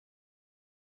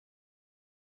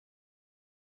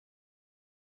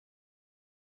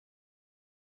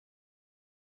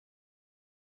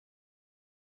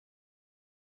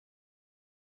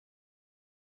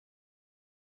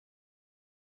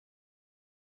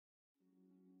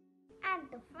at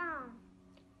the farm.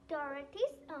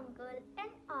 Dorothy's uncle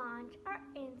and aunt are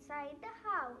inside the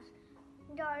house.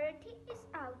 Dorothy is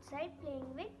outside playing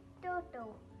with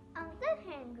Toto. Uncle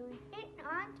Henry and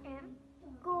Aunt Em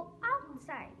go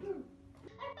outside.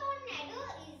 A tornado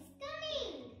is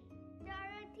coming!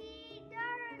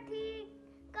 Dorothy,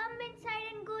 come inside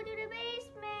and go to the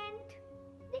basement.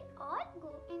 They all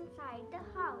go inside the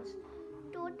house.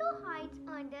 Toto hides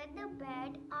under the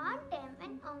bed. Aunt Em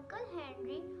and Uncle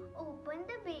Henry open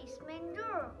the basement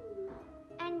door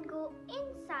and go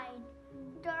inside.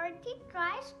 Dorothy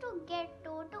tries to get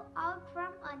Toto out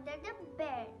from under the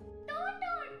bed. Toto,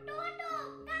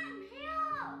 come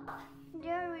here!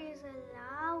 There is a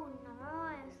loud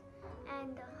noise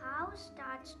and the house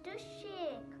starts to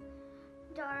shake.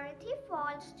 Dorothy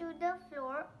falls to the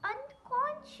floor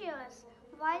unconscious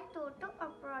while Toto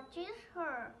approaches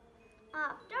her.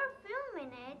 After a few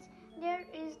minutes, there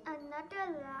is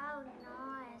another loud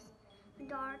noise.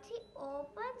 Dorothy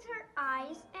opens her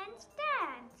eyes and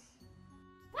stands.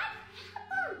 What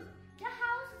happened? The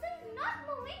house is not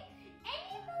moving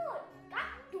anymore.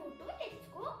 Come, Toto, let's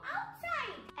go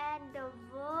outside. At the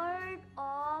word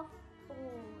of Oz,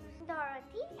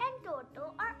 Dorothy and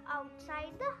Toto are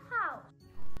outside the house.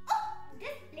 Oh,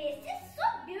 this place is so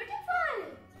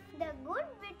beautiful. The good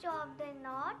witch of the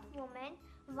North, woman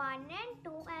 1 and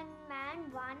 2 and man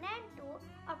 1 and 2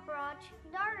 approach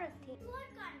Dorothy. Poor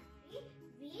country,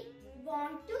 we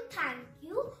want to thank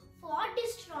you for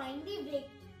destroying the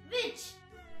witch.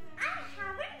 I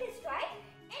haven't destroyed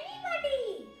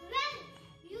anybody. Well,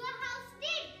 your house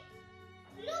did.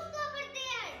 Look over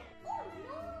there. Oh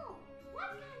no,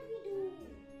 what can we do?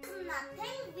 There's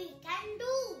nothing we can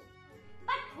do.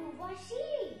 But who was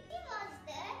she? She was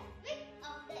the witch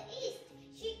of the East.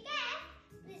 She kept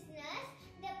prisoners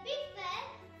the people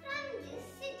from this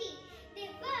city. They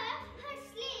were her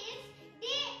slaves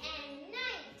day and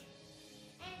night.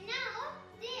 And now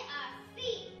they are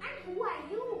free. And who are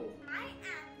you? I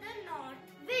am the North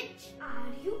Witch. Are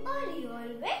you a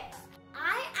real witch?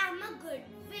 I am a good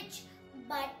witch,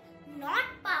 but not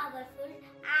powerful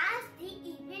as the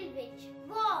evil witch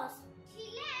was. She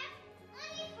left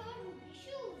only her ruby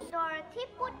shoes. Dorothy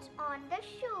puts on the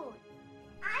shoes.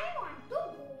 I want to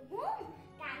go home.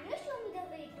 Can you show me the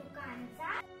way to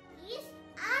Kansas? East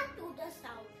and to the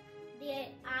south. There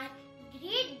are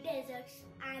great deserts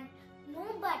and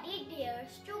nobody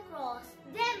dares to cross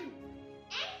them.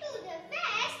 And to the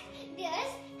west,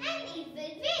 there's an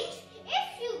evil witch.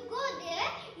 If you go there,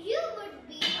 you would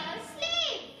be her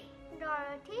slave.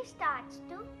 Dorothy starts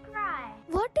to cry.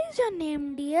 What is your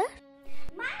name, dear?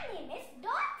 My name is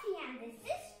Dorothy and this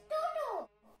is Toto.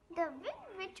 The big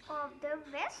witch of the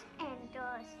west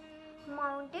enters,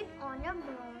 mounted on a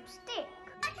broomstick.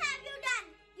 What have you done?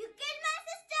 You killed my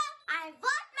sister. I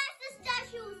bought my sister's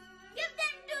shoes. Give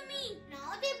them to me.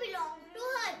 Now they belong to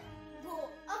her. Go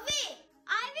away.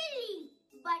 I will leave.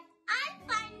 But I'll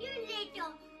find you later.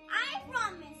 I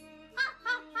promise. Ha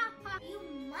ha ha ha. You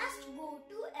must go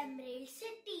to Emerald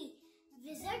City.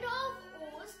 Wizard of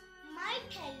Oz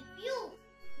might help you.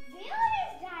 Where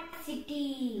is that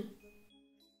city?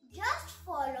 Just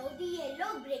follow the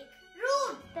yellow brick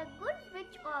road. The good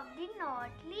witch of the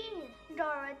north leaves.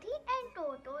 Dorothy and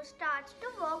Toto starts to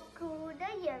walk through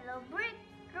the yellow brick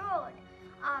road.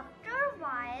 After a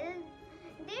while,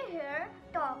 they hear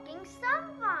talking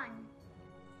someone.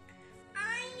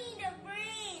 I need a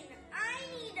brain. I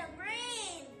need a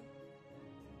brain.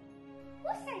 Who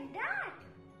said that?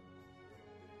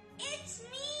 It's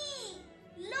me.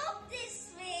 Look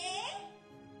this way.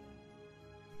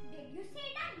 Did you say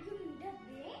that you need a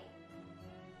brain?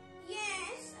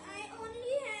 Yes, I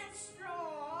only have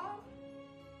straw.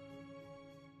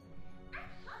 And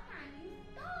how can you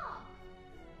talk?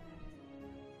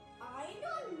 I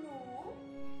don't know.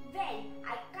 Well,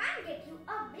 I can't get you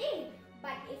a brain.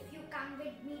 But if you come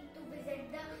with me to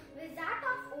visit the Wizard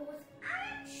of Oz,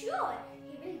 I am sure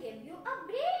he will give you a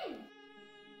brain.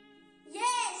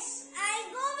 Yes,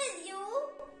 I go with you.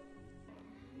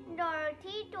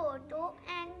 Dorothy, Toto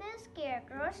and the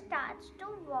scarecrow starts to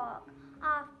walk.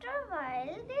 After a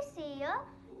while, they see a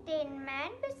tin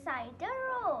man beside the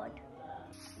road.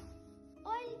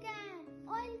 Oil can,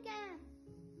 oil can.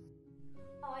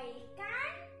 Oil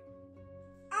can?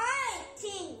 I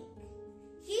think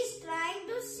he's trying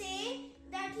to say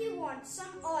that he wants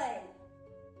some oil.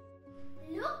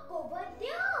 Look over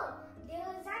there.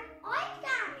 There's an oil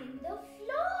can in the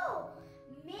floor.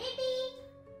 Maybe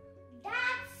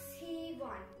that's he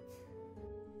wants.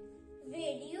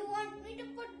 Where do you want me to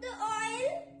put the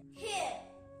oil? Here,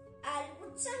 I'll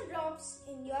put some drops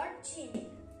in your chin.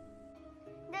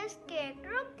 The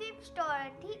scarecrow gives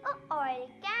Dorothy a oil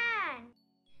can.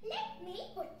 Let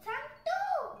me put some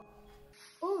too.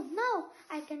 Oh, now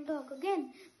I can talk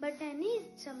again, but I need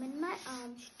some in my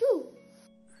arms too.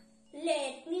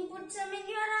 Let me put some in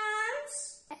your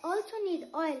arms. I also need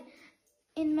oil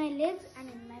in my legs and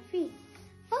in my feet.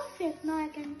 Perfect, now I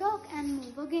can talk and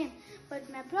move again. But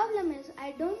my problem is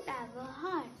I don't have a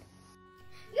heart.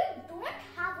 You don't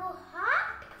have a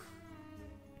heart?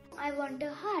 I want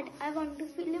a heart. I want to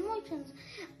feel emotions.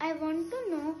 I want to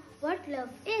know what love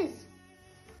is.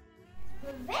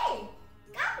 Well,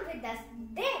 come with us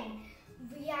then.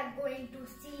 We are going to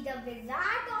see the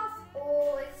Wizard of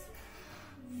Oz.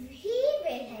 He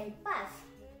will help us.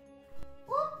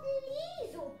 Oh,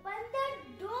 please open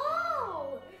the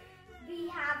door. We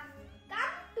have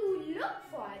come to look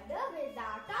for the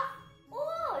Wizard of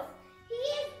Oz. He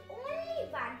is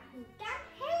only one who can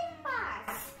help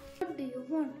us. What do you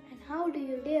want and how do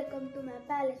you dare come to my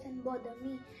palace and bother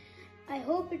me? I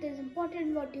hope it is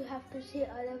important what you have to say,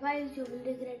 otherwise you will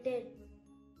regret it.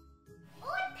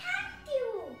 Oh, thank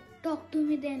you. Talk to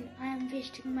me then, I am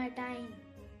wasting my time.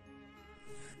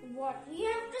 What do you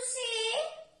have to say?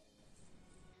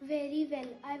 Very well,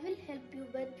 I will help you,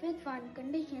 but with one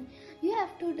condition. You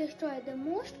have to destroy the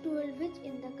most cruel witch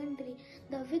in the country,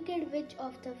 the Wicked Witch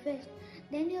of the West.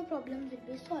 Then your problems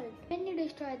will be solved. When you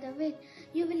destroy the witch,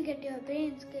 you will get your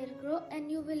brain scarecrow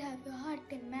and you will have your heart,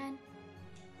 Tin Man.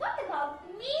 What about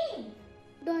me?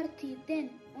 Dorothy,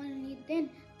 then, only then,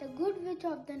 the good witch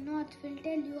of the north will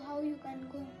tell you how you can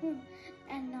go home.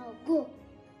 And now go.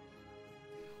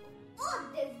 Oh,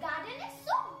 this garden is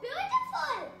so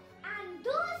beautiful. And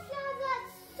those flowers are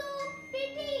so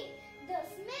pretty. The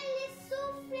smell is so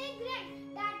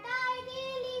fragrant that I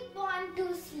really want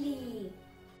to sleep.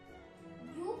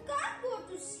 You can't go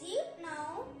to sleep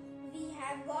now. We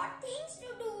have got things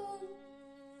to do.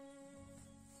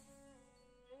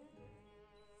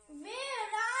 Where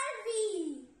are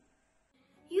we?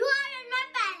 You are in my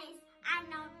palace. And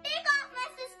now take off my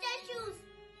sister's shoes.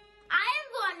 I am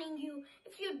warning you.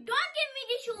 If you don't give me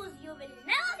the shoes, you will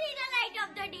never see the light of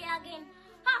the day again.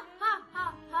 Ha ha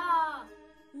ha ha.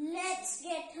 Let's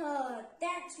get her.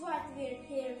 That's what we're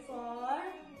here for.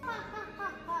 Ha ha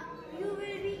ha ha. You will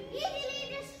be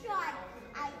easily destroyed.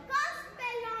 I cast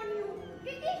spell on you.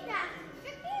 Tricky tack,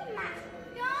 tricky match.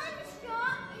 Turn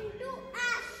straw into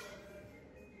ash.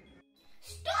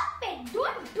 Stop it.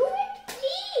 Don't do it,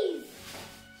 please.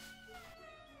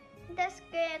 The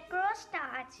scarecrow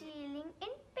starts yelling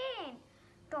in pain.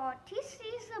 Dorothy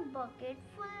sees a bucket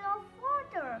full of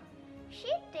water.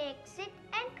 She takes it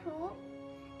and throws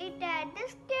it at the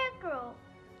scarecrow.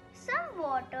 Some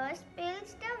water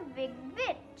spills the wicked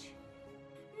witch.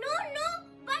 No,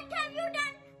 what have you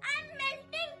done? I'm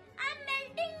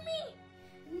melting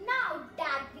me. Now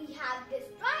that we have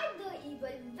destroyed the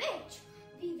evil witch,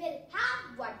 we will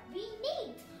have what we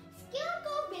need.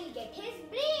 Scarecrow will get his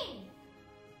brain.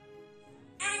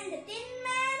 And the Tin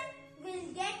Man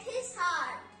will get his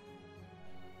heart.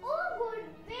 Oh, good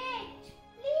witch,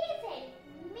 please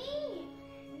help me.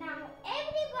 Now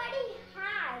everybody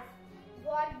has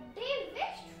what they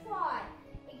wished for,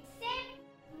 except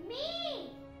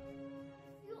me.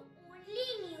 You only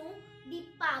knew the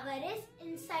power is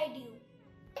inside you.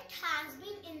 It has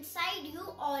been inside you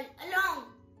all along.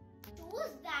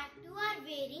 Shoes that you are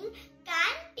wearing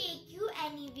can take you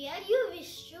anywhere you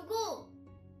wish to go.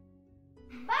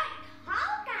 But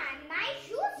how can my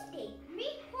shoes take me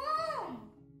home?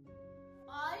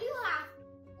 All you have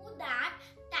to do that,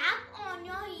 tap on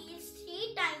your heels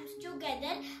 3 times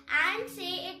together and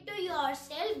say it to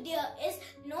yourself, there is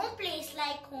no place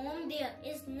like home, there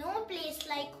is no place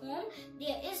like home,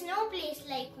 there is no place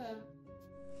like home.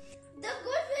 The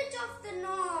good witch of the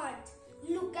north,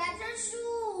 look at her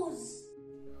shoes.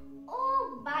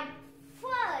 Oh, but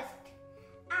first,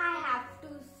 I have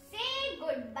to say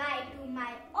goodbye to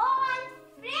my old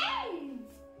friends.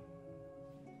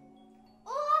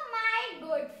 Oh, my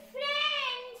good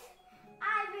friends,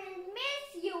 I will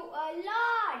miss you a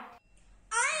lot.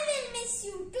 I will miss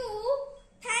you too.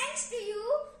 Thanks to you,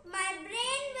 my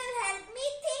brain will help me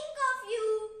think of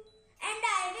you. And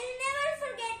I will never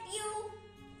forget you.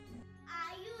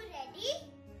 Are you ready?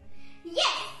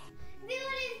 Yes.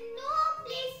 There is no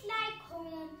place like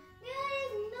home. There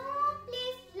is no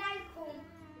place like home.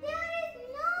 There is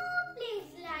no place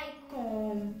like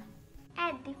home.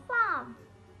 At the farm,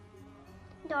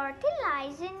 Dorothy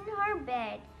lies in her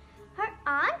bed. Her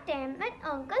Aunt Em and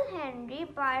Uncle Henry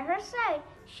by her side.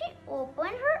 She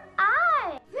opened her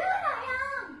eyes. Here I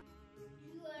am.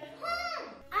 You are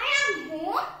home. I am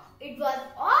home? It was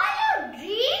all a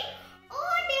dream?